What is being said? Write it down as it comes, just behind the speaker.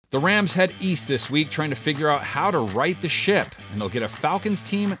The Rams head east this week trying to figure out how to right the ship, and they'll get a Falcons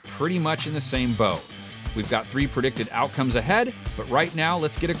team pretty much in the same boat. We've got 3 predicted outcomes ahead, but right now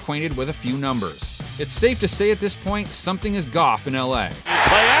let's get acquainted with a few numbers. It's safe to say at this point, something is Goff in LA.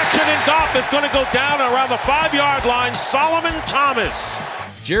 Play action, and Goff is going to go down around the 5-yard line. Solomon Thomas.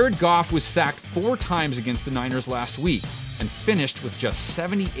 Jared Goff was sacked 4 times against the Niners last week and finished with just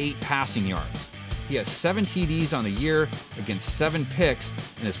 78 passing yards. He has 7 TDs on the year against 7 picks,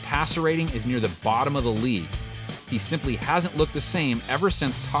 and his passer rating is near the bottom of the league. He simply hasn't looked the same ever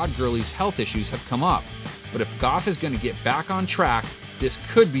since Todd Gurley's health issues have come up. But if Goff is going to get back on track, this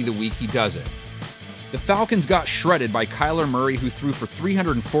could be the week he does it. The Falcons got shredded by Kyler Murray, who threw for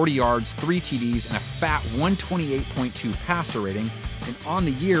 340 yards, 3 TDs, and a fat 128.2 passer rating. And on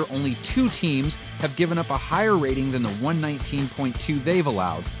the year, only 2 teams have given up a higher rating than the 119.2 they've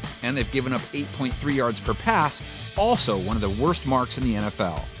allowed, and they've given up 8.3 yards per pass, also one of the worst marks in the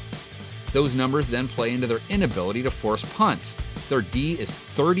NFL. Those numbers then play into their inability to force punts. Their D is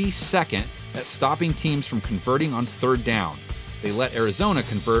 32nd at stopping teams from converting on 3rd down. They let Arizona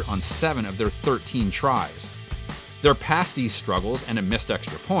convert on 7 of their 13 tries. Their pass D struggles and a missed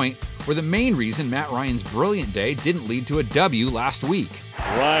extra point were the main reason Matt Ryan's brilliant day didn't lead to a W last week.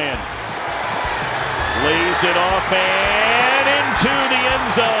 Ryan lays it off and into the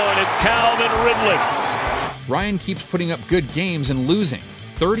end zone. It's Calvin Ridley. Ryan keeps putting up good games and losing.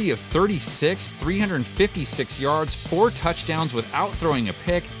 30 of 36, 356 yards, 4 touchdowns without throwing a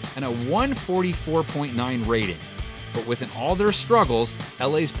pick, and a 144.9 rating. But within all their struggles,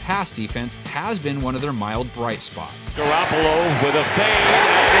 LA's pass defense has been one of their mild bright spots. Garoppolo with a fade,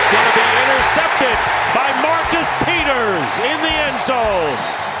 and it's going to be intercepted by Marcus Peters in the end zone.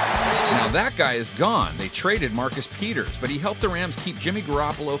 Now that guy is gone. They traded Marcus Peters, but he helped the Rams keep Jimmy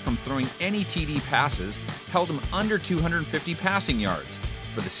Garoppolo from throwing any TD passes, held him under 250 passing yards.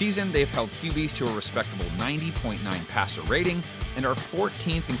 For the season, they've held QBs to a respectable 90.9 passer rating and are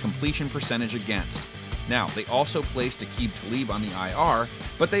 14th in completion percentage against. Now, they also placed Aqib Talib on the IR,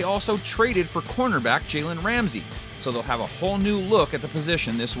 but they also traded for cornerback Jalen Ramsey, so they'll have a whole new look at the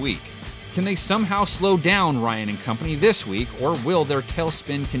position this week. Can they somehow slow down Ryan and company this week, or will their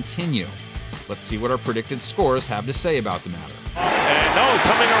tailspin continue? Let's see what our predicted scores have to say about the matter. And no,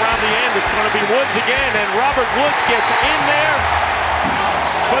 coming around the end, it's going to be Woods again, and Robert Woods gets in there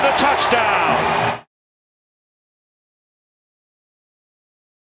for the touchdown.